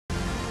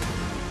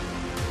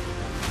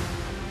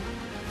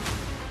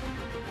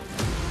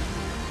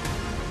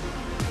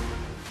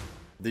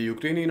The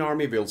Ukrainian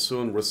army will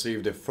soon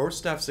receive the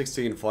first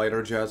F-16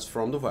 fighter jets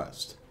from the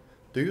West.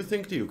 Do you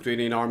think the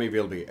Ukrainian army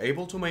will be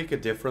able to make a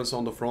difference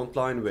on the front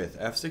line with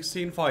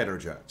F-16 fighter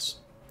jets?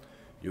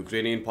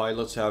 Ukrainian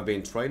pilots have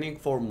been training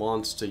for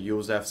months to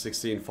use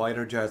F-16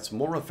 fighter jets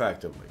more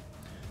effectively.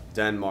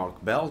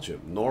 Denmark,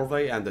 Belgium,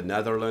 Norway and the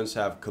Netherlands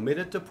have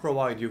committed to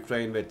provide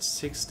Ukraine with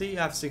 60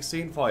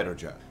 F-16 fighter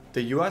jets.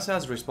 The US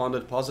has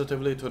responded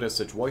positively to the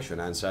situation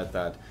and said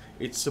that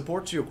it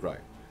supports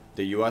Ukraine.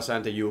 The US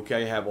and the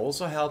UK have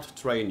also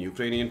helped train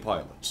Ukrainian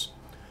pilots.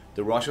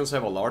 The Russians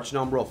have a large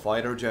number of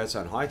fighter jets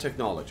and high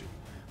technology.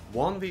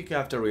 1 week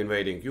after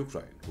invading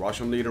Ukraine,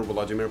 Russian leader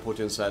Vladimir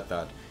Putin said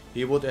that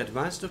he would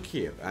advance to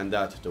Kiev and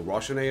that the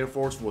Russian Air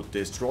Force would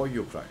destroy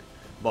Ukraine.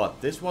 But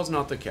this was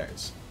not the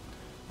case.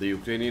 The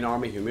Ukrainian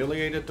army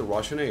humiliated the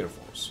Russian Air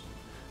Force.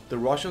 The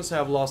Russians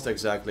have lost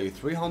exactly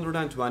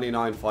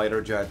 329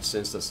 fighter jets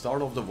since the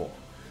start of the war.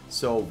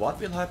 So what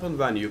will happen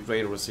when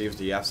Ukraine receives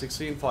the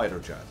F-16 fighter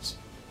jets?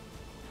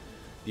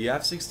 The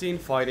F-16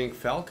 Fighting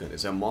Falcon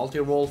is a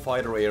multi-role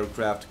fighter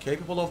aircraft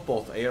capable of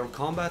both air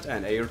combat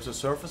and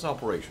air-to-surface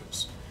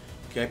operations,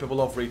 capable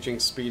of reaching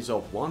speeds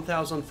of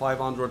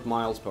 1,500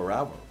 miles per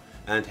hour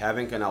and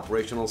having an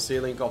operational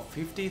ceiling of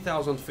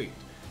 50,000 feet.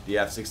 The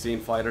F-16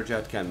 fighter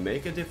jet can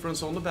make a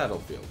difference on the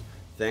battlefield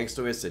thanks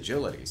to its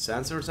agility,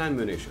 sensors and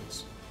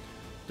munitions.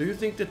 Do you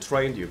think the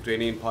trained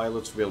Ukrainian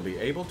pilots will be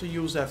able to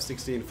use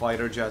F-16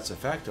 fighter jets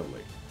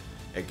effectively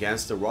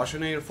against the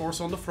Russian Air Force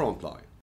on the front line?